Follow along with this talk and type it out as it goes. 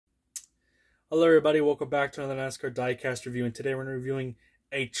Hello everybody, welcome back to another NASCAR Diecast review, and today we're reviewing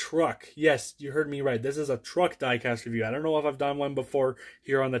a truck. Yes, you heard me right. This is a truck diecast review. I don't know if I've done one before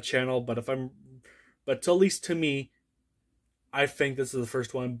here on the channel, but at least to me, I think this is the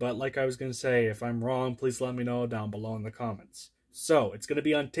first one. But like I was going to say, if I'm wrong, please let me know down below in the comments. So, it's going to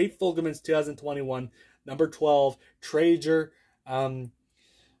be on Tate Fogleman's 2021 number 12 Traeger Chevrolet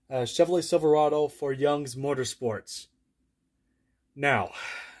Silverado for Young's Motorsports. Now,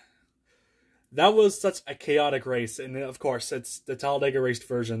 that was such a chaotic race, and of course, it's the Talladega raced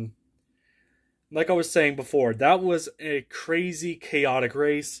version. Like I was saying before, that was a crazy, chaotic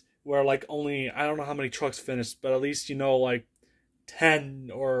race where, like, only, I don't know how many trucks finished, but at least, you know, like,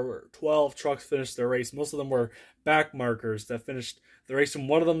 10 or 12 trucks finished their race. Most of them were back markers that finished the race, and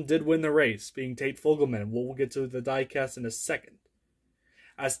one of them did win the race, being Tate Fogleman. We'll get to the diecast in a second.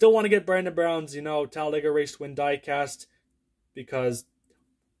 I still want to get Brandon Brown's, you know, Talladega race win diecast, because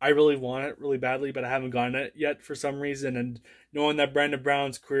I really want it really badly, but I haven't gotten it yet for some reason. And knowing that Brandon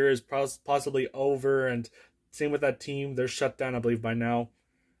Brown's career is possibly over, and same with that team, they're shut down, I believe, by now,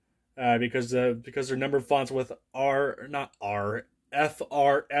 because their number fonts with FRS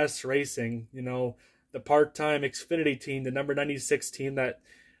Racing. You know, the part-time Xfinity team, the number 96 team that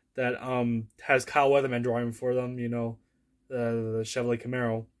has Kyle Weatherman driving for them. You know, the Chevrolet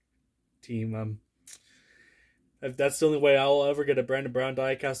Camaro team. If that's the only way I'll ever get a Brandon Brown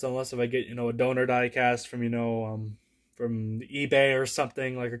diecast, unless if I get, you know, a donor diecast from, you know, from eBay or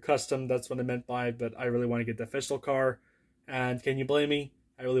something, like a custom. That's what I meant by, but I really want to get the official car. And can you blame me?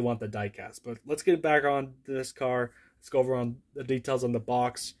 I really want the diecast. But let's get back on this car. Let's go over on the details on the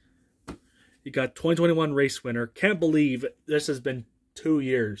box. You got 2021 race winner. Can't believe this has been 2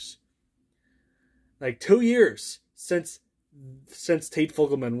 years. Like 2 years since Tate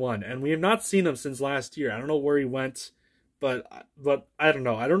Fogleman won, and we have not seen him since last year. I don't know where he went, but I don't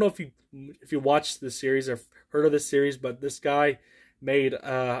know. I don't know if you watched the series or heard of this series, but this guy made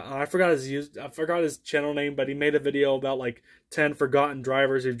I forgot his channel name, but he made a video about like 10 forgotten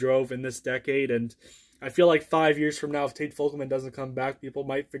drivers who drove in this decade, and I feel like 5 years from now, if Tate Fogleman doesn't come back, people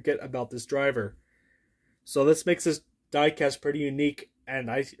might forget about this driver. So this makes this diecast pretty unique, and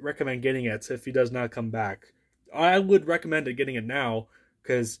I recommend getting it if he does not come back. I would recommend getting it now,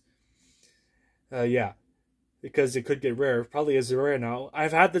 because, because it could get rare. Probably is rare now.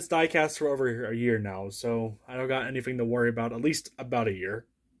 I've had this diecast for over a year now, so I don't got anything to worry about, at least about a year,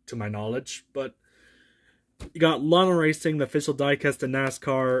 to my knowledge. But you got Lana Racing, the official diecast of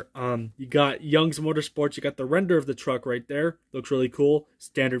NASCAR. You got Young's Motorsports. You got the render of the truck right there. Looks really cool.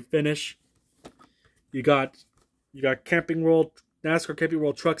 Standard finish. You got Camping World, NASCAR Camping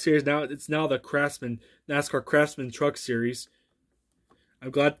World Truck Series. Now it's the NASCAR Craftsman Truck Series. I'm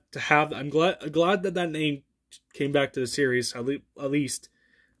glad that name came back to the series, at least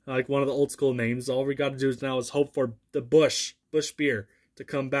like one of the old school names. All we got to do now is hope for the Busch beer to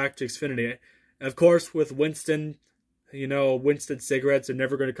come back to Xfinity. And of course, with Winston, you know, Winston cigarettes are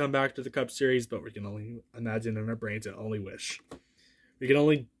never going to come back to the Cup Series, but we can only imagine in our brains and only wish. We can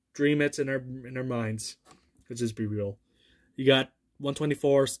only dream it in our minds. Let's just be real. You got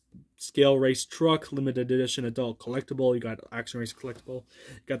 124 scale race truck, limited edition adult collectible. You got action race collectible.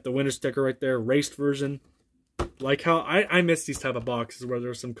 You got the winner sticker right there, raced version. Like how I miss these type of boxes where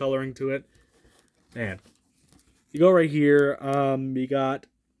there's some coloring to it. Man. You go right here. You got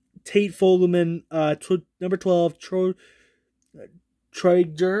Tate Fogleman, number 12,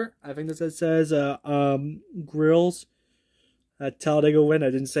 Traeger. I think that's what it says. Grills. Talladega win.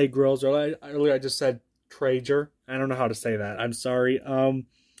 I didn't say grills earlier. I just said Traeger. I don't know how to say that. I'm sorry.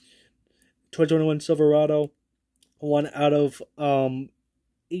 2021 Silverado, 1 out of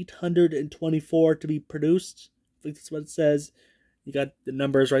 824 to be produced. I think that's what it says. You got the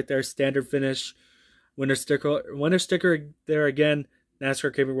numbers right there. Standard finish, winner sticker there again.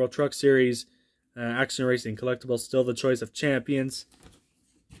 NASCAR Camping World Truck Series, action racing collectible. Still the choice of champions.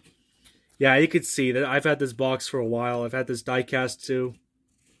 Yeah, you could see that I've had this box for a while. I've had this diecast too.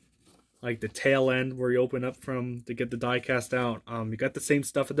 Like the tail end where you open up from to get the diecast out. You got the same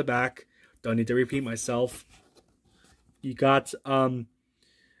stuff at the back. Don't need to repeat myself. You got the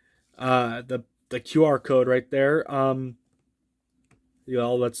QR code right there. You got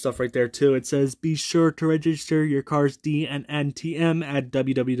all that stuff right there too. It says be sure to register your car's DNNTM at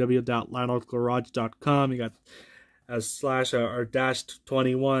www.lanolgarage.com. You got a / or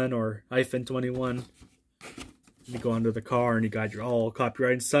 -21 or -21. You go under the car and you got your all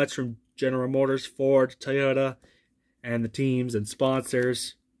copyright and such from General Motors, Ford, Toyota, and the teams and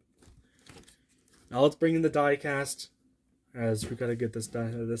sponsors. Now let's bring in the diecast, as we gotta get this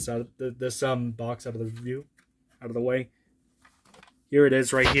box out of the way. Here it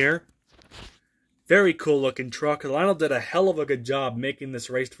is, right here. very cool looking truck. Lionel did a hell of a good job making this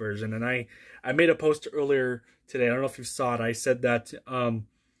raced version, and I made a post earlier today. I don't know if you saw it. I said that that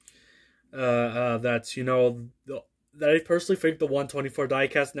that I personally think the 124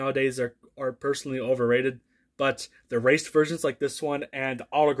 diecast nowadays are personally overrated, but the raced versions like this one and the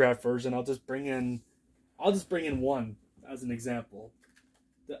autograph version, I'll just bring in one as an example.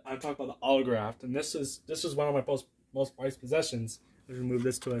 I'm talking about the autographed, and this is one of my most prized possessions. Let's move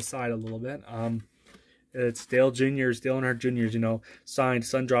this to the side a little bit. It's Dale Earnhardt Jr.'s, signed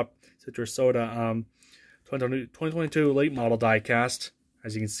Sundrop Citrus Soda 2022 late model diecast.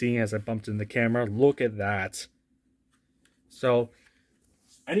 As you can see, as I bumped in the camera, look at that. So,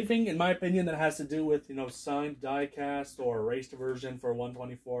 anything, in my opinion, that has to do with, signed diecast or raced version for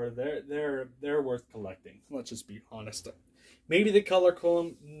 124, they're worth collecting. Let's just be honest. Maybe the color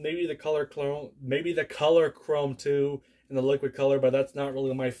chrome, maybe the color chrome too, and the liquid color, but that's not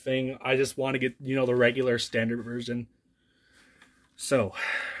really my thing. I just want to get, the regular standard version. So,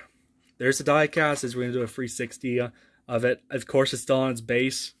 there's the diecast. We're going to do a 360 of it. Of course, it's still on its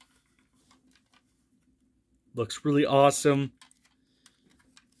base. Looks really awesome.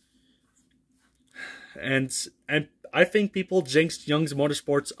 And I think people jinxed Young's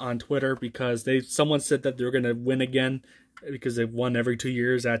Motorsports on Twitter because someone said that they're going to win again because they've won every 2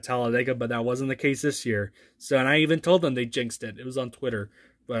 years at Talladega, but that wasn't the case this year. So, and I even told them they jinxed it. It was on Twitter.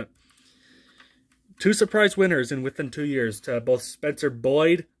 But 2 surprise winners within 2 years to both Spencer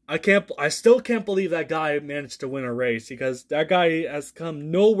Boyd. I still can't believe that guy managed to win a race, because that guy has come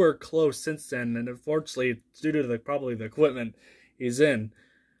nowhere close since then, and unfortunately it's due to probably the equipment he's in,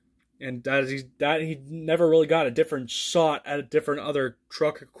 and that he never really got a different shot at a different other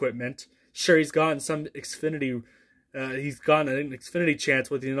truck equipment. Sure, he's gotten some Xfinity, he's gotten an Xfinity chance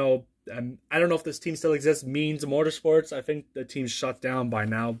with, I don't know if this team still exists, Means Motorsports. I think the team's shut down by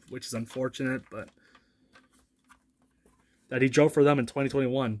now, which is unfortunate, but that he drove for them in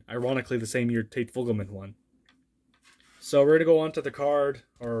 2021. Ironically, the same year Tate Fogleman won. So we're going to go on to the card,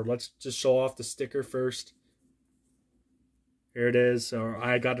 or let's just show off the sticker first. Here it is, or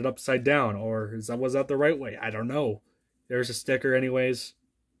I got it upside down, or was that the right way? I don't know. There's a sticker anyways.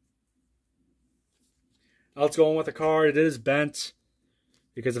 Let's go on with the card. It is bent,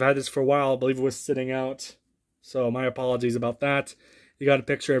 because I've had this for a while. I believe it was sitting out. So my apologies about that. You got a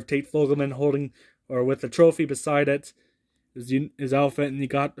picture of Tate Fogleman holding, or with a trophy beside it, his outfit, and you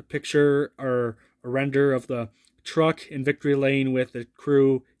got a picture or a render of the truck in victory lane with the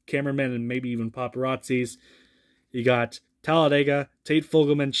crew, cameramen, and maybe even paparazzis. You got Talladega, Tate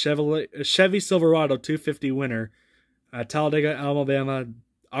Fogleman, Chevy Silverado 250 winner, Talladega, Alabama,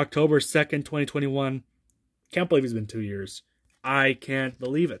 October 2nd, 2021. Can't believe it's been 2 years. I can't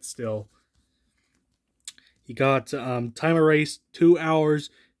believe it still. You got time of race, 2 hours,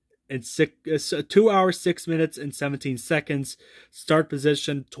 2 hours, 6 minutes, and 17 seconds. Start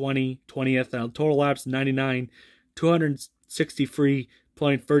position 20th. Total laps 99,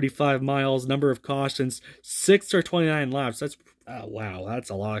 263.35 miles. Number of cautions 6 or 29 laps. That's wow, that's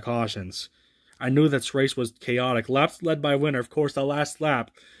a lot of cautions. I knew this race was chaotic. Laps led by winner, of course, the last lap.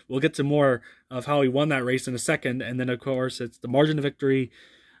 We'll get to more of how he won that race in a second, and then of course it's the margin of victory,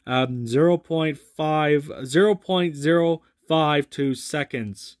 0.052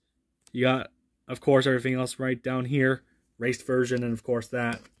 seconds. You got, of course, everything else right down here. Raced version, and of course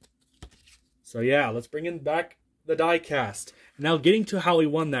that. So yeah, let's bring in back the diecast. Now getting to how he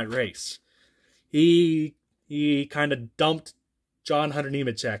won that race. He kind of dumped John Hunter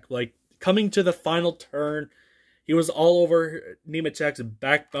Nemechek. Like, coming to the final turn, he was all over Nemechek's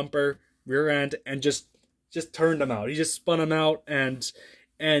back bumper, rear end, and just turned him out. He just spun him out, and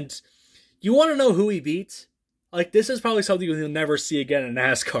you want to know who he beat? Like, this is probably something you'll never see again in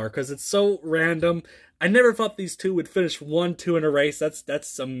NASCAR, because it's so random. I never thought these two would finish 1-2 in a race. That's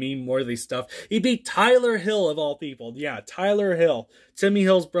some meme-worthy stuff. He beat Tyler Hill, of all people. Yeah, Tyler Hill, Timmy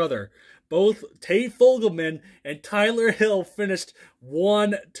Hill's brother. Both Tate Fogleman and Tyler Hill finished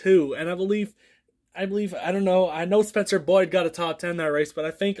 1-2. And I believe, I don't know, I know Spencer Boyd got a top 10 in that race, but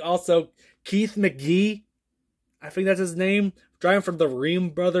I think also Keith McGee, I think that's his name, driving from the Ream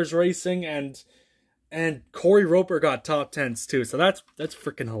Brothers Racing, and Corey Roper got top 10s too. So that's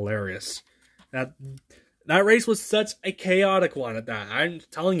freaking hilarious. That race was such a chaotic one at that. I'm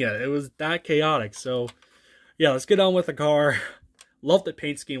telling you, it was that chaotic. So yeah, let's get on with the car. Love the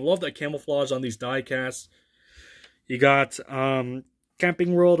paint scheme. Love that camouflage on these diecasts. You got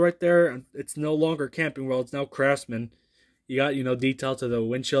Camping World right there. It's no longer Camping World. It's now Craftsman. You got, detail to the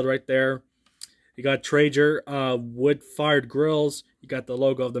windshield right there. You got Traeger wood-fired grills. You got the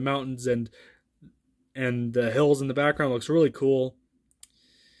logo of the mountains and the hills in the background. Looks really cool.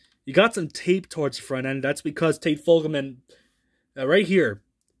 You got some tape towards the front end. That's because Tate Fogleman, right here,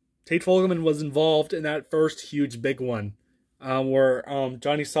 Tate Fogleman was involved in that first huge big one, where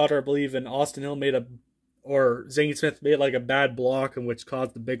Johnny Sauter, I believe, and Austin Hill or Zane Smith made like a bad block, in which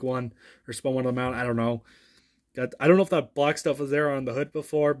caused the big one, or spun one of them out. I don't know. I don't know if that black stuff was there on the hood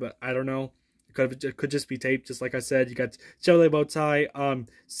before, but I don't know. It could just be tape, just like I said. You got Chevrolet bow tie,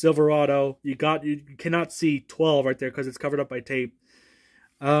 Silverado. You cannot see 12 right there because it's covered up by tape.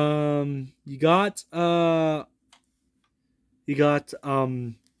 You got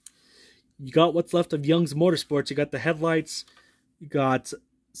what's left of Young's Motorsports. You got the headlights. You got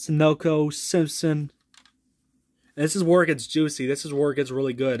Sunoco, Simpson. And this is where it gets juicy. This is where it gets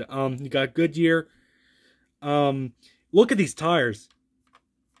really good. You got Goodyear. Look at these tires.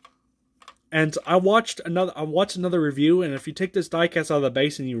 And I watched another review, and if you take this diecast out of the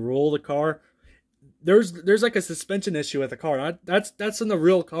base and you roll the car, there's like a suspension issue with the car. That's in the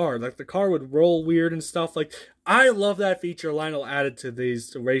real car. Like, the car would roll weird and stuff. Like, I love that feature Lionel added to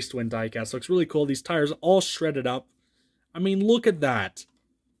these race twin diecast. Looks really cool. These tires all shredded up. I mean, look at that.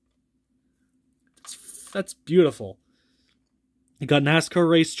 That's beautiful. You got NASCAR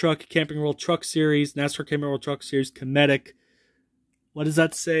Race Truck, Camping World Truck Series, NASCAR Camping World Truck Series, Kinetic. What does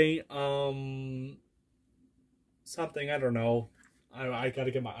that say? Something, I don't know. I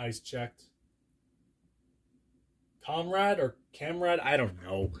gotta get my eyes checked. Comrade or Camrad? I don't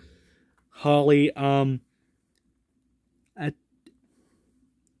know. Holly, at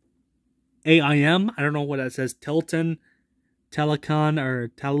AIM, I don't know what that says. Tilton, Telecon, or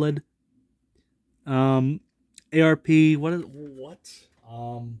Talad. ARP,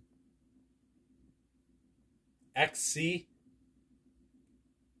 XC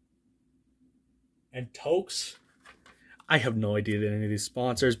and Tokes. I have no idea any of these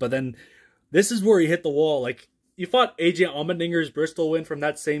sponsors, but then this is where you hit the wall. Like, you thought AJ Allmendinger's Bristol win from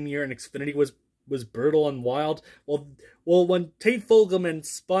that same year in Xfinity was brutal and wild. Well, when Tate Fogleman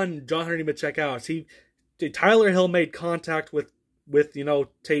spun John Hunter Nemechek out, Tyler Hill made contact with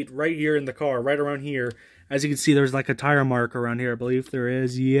Tate right here in the car, right around here. As you can see, there's like a tire mark around here. I believe there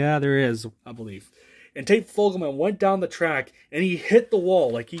is. Yeah, there is, I believe. And Tate Fogleman went down the track, and he hit the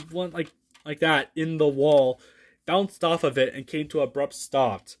wall. Like, he went like that in the wall, bounced off of it, and came to an abrupt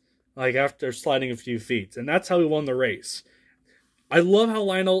stop, like, after sliding a few feet. And that's how he won the race. I love how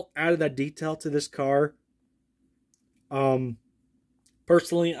Lionel added that detail to this car.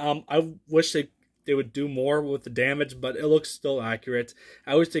 Personally, I wish they would do more with the damage, but it looks still accurate.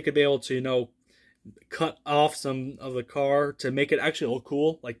 I wish they could be able to, cut off some of the car to make it actually look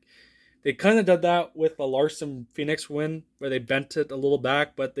cool. Like, they kind of did that with the Larson Phoenix win, where they bent it a little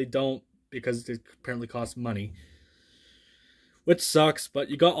back, but they don't, because it apparently costs money, which sucks. But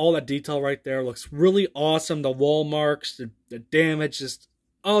you got all that detail right there. It looks really awesome. The wall marks, the damage, just,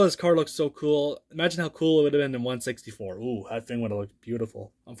 oh, this car looks so cool. Imagine how cool it would have been in 164. Ooh, that thing would have looked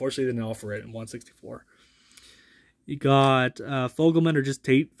beautiful. Unfortunately, they didn't offer it in 164. You got Fogleman or just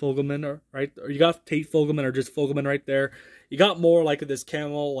Tate Fogleman, right? Or you got Tate Fogleman or just Fogleman right there. You got more like this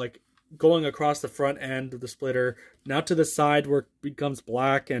camel, like, going across the front end of the splitter, now to the side where it becomes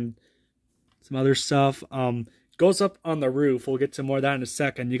black and some other stuff. Goes up on the roof. We'll get to more of that in a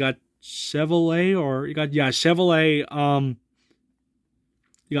second. You got Chevrolet, Chevrolet.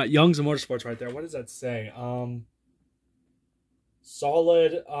 You got Young's Motorsports right there. What does that say?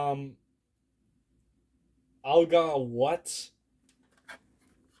 Solid. Alga what?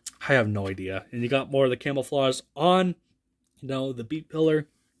 I have no idea. And you got more of the camouflage on, the beat pillar.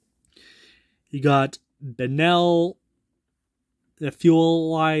 You got Benell, the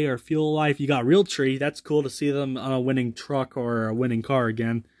Fuel Life. You got Realtree. That's cool to see them on a winning truck or a winning car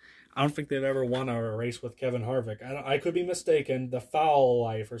again. I don't think they've ever won a race with Kevin Harvick. I could be mistaken. The Foul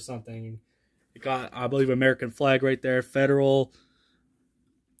Life or something. You got, I believe, American flag right there. Federal.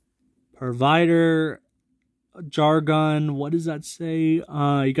 Provider. Jargon. What does that say?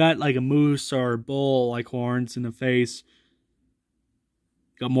 You got like a moose or a bull, like horns in the face.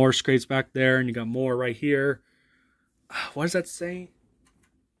 You got more scrapes back there, and you got more right here. What does that say?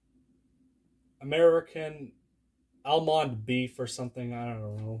 American almond beef or something. I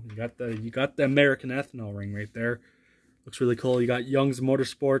don't know. You got the American ethanol ring right there. Looks really cool. You got Young's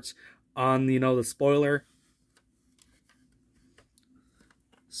Motorsports on the spoiler.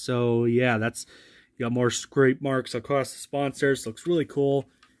 So yeah, you got more scrape marks across the sponsors. Looks really cool.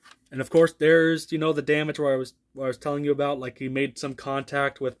 And of course, there's the damage where I was telling you about. Like, he made some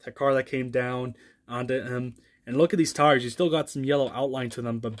contact with a car that came down onto him. And look at these tires. You still got some yellow outline to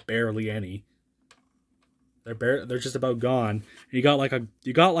them, but barely any. They're just about gone. And you got like a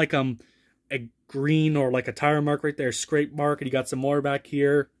green or like a tire mark right there, scrape mark, and you got some more back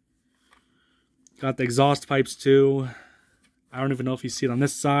here. Got the exhaust pipes too. I don't even know if you see it on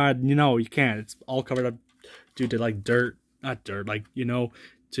this side. You know, you can't. It's all covered up due to like dirt. Not dirt, like, you know,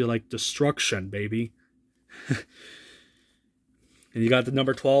 to like destruction, baby. And you got the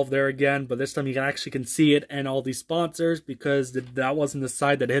number 12 there again, but this time you actually can see it and all these sponsors because that wasn't the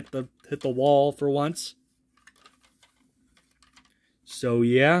side that hit the wall for once. So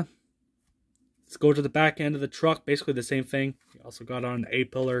yeah, let's go to the back end of the truck. Basically the same thing. You also got on an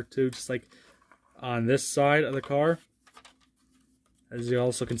A-pillar too, just like on this side of the car. As you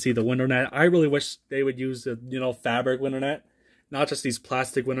also can see the window net. I really wish they would use the, you know, fabric window net, not just these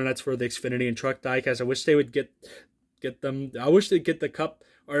plastic window nets for the Xfinity and truck diecast. I wish they would get them. I wish they'd get the Cup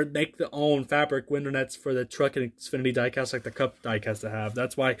or make their own fabric window nets for the truck and Xfinity diecast like the Cup diecast to have.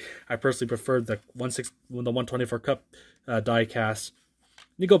 That's why I personally preferred the 124 Cup diecast.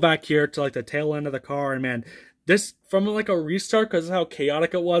 You go back here to like the tail end of the car, and man, this from like a restart because of how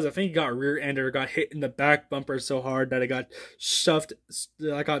chaotic it was. I think it got rear-ended or got hit in the back bumper so hard that it got shoved.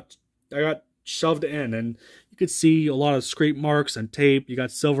 I got shoved in, and you could see a lot of scrape marks and tape. You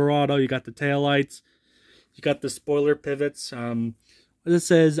got Silverado. You got the taillights. You got the spoiler pivots. What it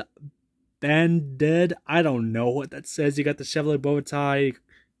says, banded. I don't know what that says. You got the Chevrolet bow tie.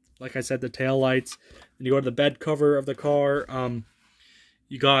 Like I said, the taillights. And you go to the bed cover of the car.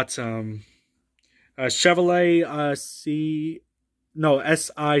 You got Chevrolet SIC.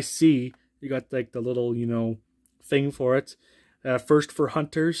 You got like the little, you know, thing for it. First for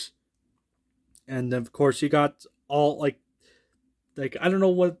hunters. And of course you got all like I don't know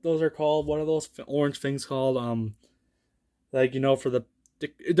what those are called. What are those orange things called? Like, you know, for the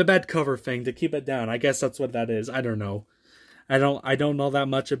bed cover thing to keep it down. I guess that's what that is. I don't know. I don't know that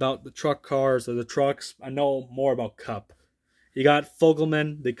much about the truck cars or the trucks. I know more about Cup. You got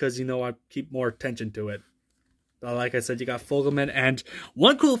Fogleman because, you know, I keep more attention to it. But like I said, you got Fogleman. And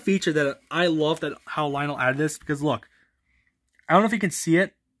one cool feature that I love that how Lionel added this, because look, I don't know if you can see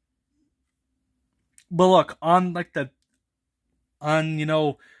it, but look, on like you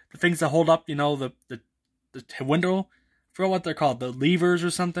know, the things that hold up, you know, the window, I forgot what they're called, the levers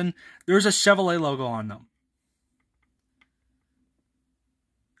or something, there's a Chevrolet logo on them.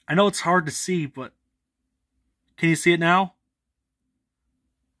 I know it's hard to see, but can you see it now?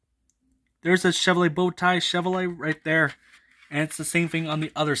 There's a Chevrolet bow tie Chevrolet right there. And it's the same thing on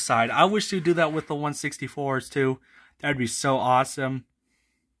the other side. I wish you'd do that with the 164s too. That'd be so awesome.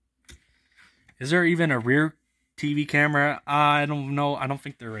 Is there even a rear TV camera? I don't know. I don't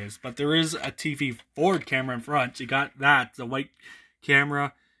think there is. But there is a TV forward camera in front. You got that. The white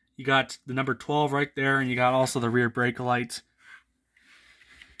camera. You got the number 12 right there. And you got also the rear brake lights.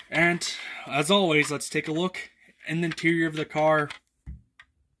 And as always, let's take a look in the interior of the car.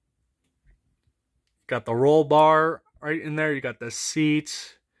 Got the roll bar right in there. You got the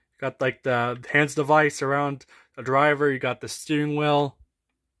seats. You got like the hands device around the driver. You got the steering wheel.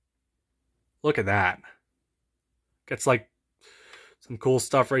 Look at that. Gets like some cool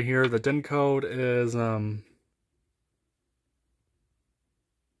stuff right here. The DIN code is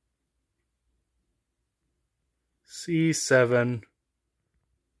C7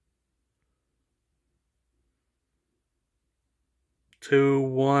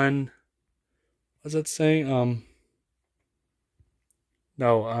 21. What's that saying?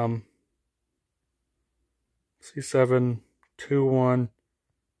 No, C7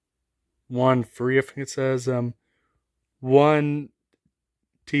 2113, I think it says 1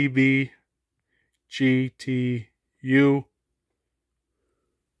 TB GTU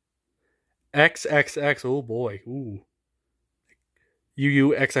XXX. Oh boy. Ooh.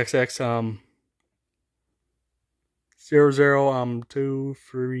 UUXXX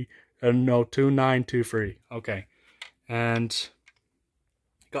 0023 no 2923. Okay. And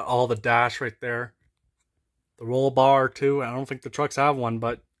got all the dash right there. The roll bar too. I don't think the trucks have one,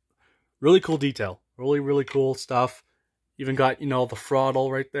 but really cool detail. Really cool stuff. Even got, you know, the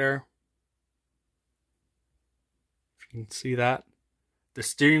throttle right there. If you can see that. The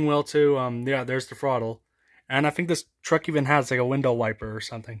steering wheel too. Yeah, there's the throttle. And I think this truck even has like a window wiper or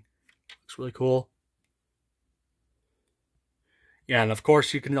something. Looks really cool. Yeah, and of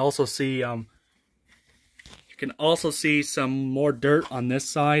course you can also see some more dirt on this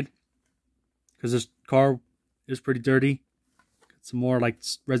side because this car is pretty dirty. Got some more like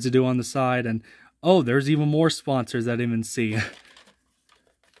residue on the side, and oh, there's even more sponsors I didn't even see.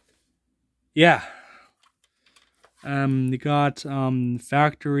 Yeah. You got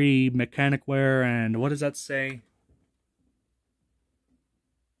factory mechanic wear, and what does that say?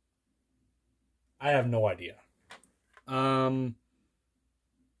 I have no idea. I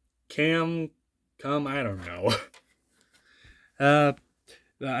don't know.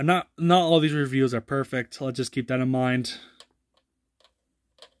 Not all these reviews are perfect. Let's just keep that in mind.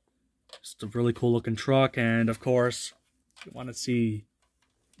 Just a really cool looking truck, and of course, if you want to see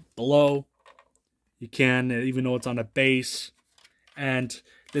below, you can, even though it's on a base. And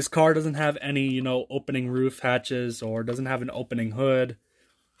this car doesn't have any, you know, opening roof hatches, or doesn't have an opening hood.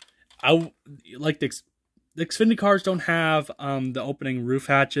 I like the Xfinity cars don't have the opening roof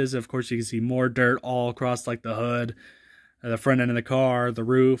hatches. Of course, you can see more dirt all across like the hood, the front end of the car, the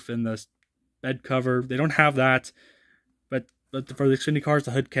roof, and the bed cover. They don't have that, but for the Xfinity cars,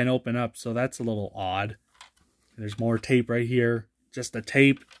 the hood can open up, so that's a little odd. And there's more tape right here. Just the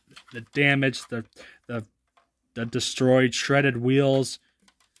tape, the damage, the destroyed, shredded wheels,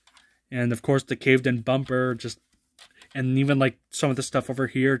 and of course the caved-in bumper. And even like some of the stuff over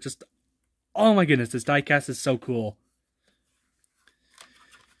here. Just, oh my goodness, this diecast is so cool.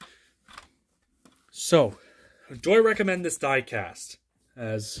 So, do I recommend this diecast?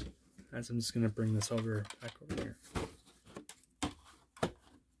 As I'm just gonna bring this back over here.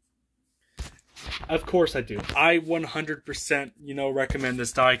 Of course I do. I 100%, you know, recommend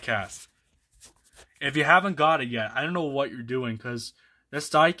this diecast. If you haven't got it yet, I don't know what you're doing, because this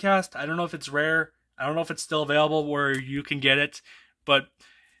diecast, I don't know if it's rare. I don't know if it's still available where you can get it, but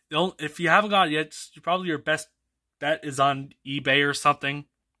if you haven't got it yet, probably your best bet is on eBay or something.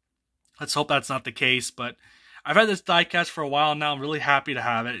 Let's hope that's not the case, but I've had this diecast for a while now. I'm really happy to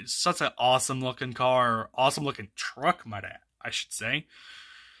have it. It's such an awesome looking car, awesome looking truck, I should say.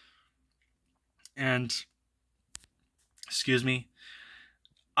 And, excuse me,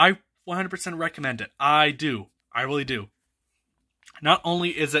 I 100% recommend it. I do. I really do. Not only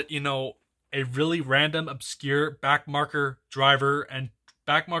is it, you know, a really random, obscure backmarker driver and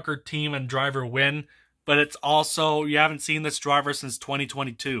backmarker team and driver win, but it's also, you haven't seen this driver since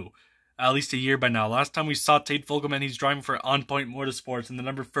 2022. At least a year by now. Last time we saw Tate Fogleman, he's driving for On Point Motorsports in the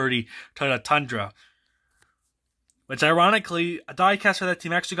number 30 Toyota Tundra. Which, ironically, a diecast for that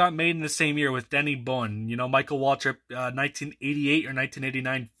team actually got made in the same year with Denny Bowen. You know, Michael Waltrip, 1988 or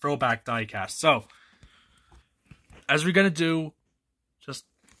 1989 throwback diecast. So, as we're going to do, just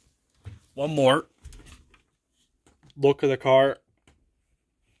one more look at the car.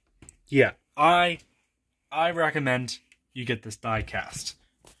 Yeah, I recommend you get this diecast.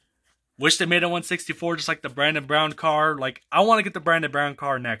 Wish they made a 164 just like the Brandon Brown car. Like, I want to get the Brandon Brown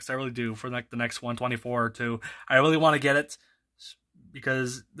car next. I really do, for like the next 124 or 2. I really want to get it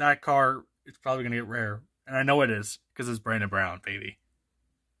because that car is probably going to get rare. And I know it is because it's Brandon Brown, baby.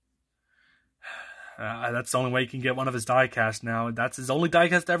 That's the only way you can get one of his diecast now. That's his only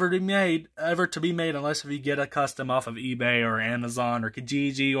diecast ever to be made, unless if you get a custom off of eBay or Amazon or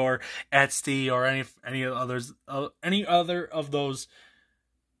Kijiji or Etsy or any other of those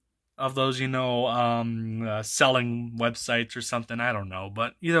you know, selling websites or something. I don't know,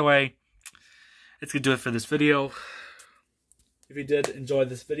 but either way, it's gonna do it for this video. If you did enjoy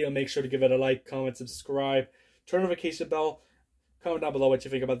this video, make sure to give it a like, comment, subscribe, turn notification bell. Comment down below what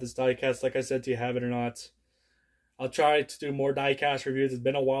you think about this diecast. Like I said, do you have it or not? I'll try to do more diecast reviews. It's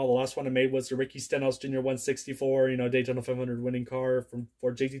been a while. The last one I made was the Ricky Stenhouse Jr. 164, you know, Daytona 500 winning car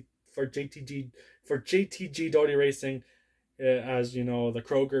for JTG Doty Racing. As you know, the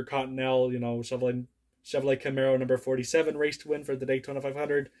Kroger Cottonelle, you know, Chevrolet Camaro number 47 race to win for the Daytona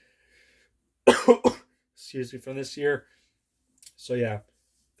 500. Excuse me, from this year. So yeah,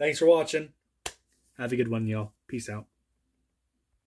 thanks for watching. Have a good one, y'all. Peace out.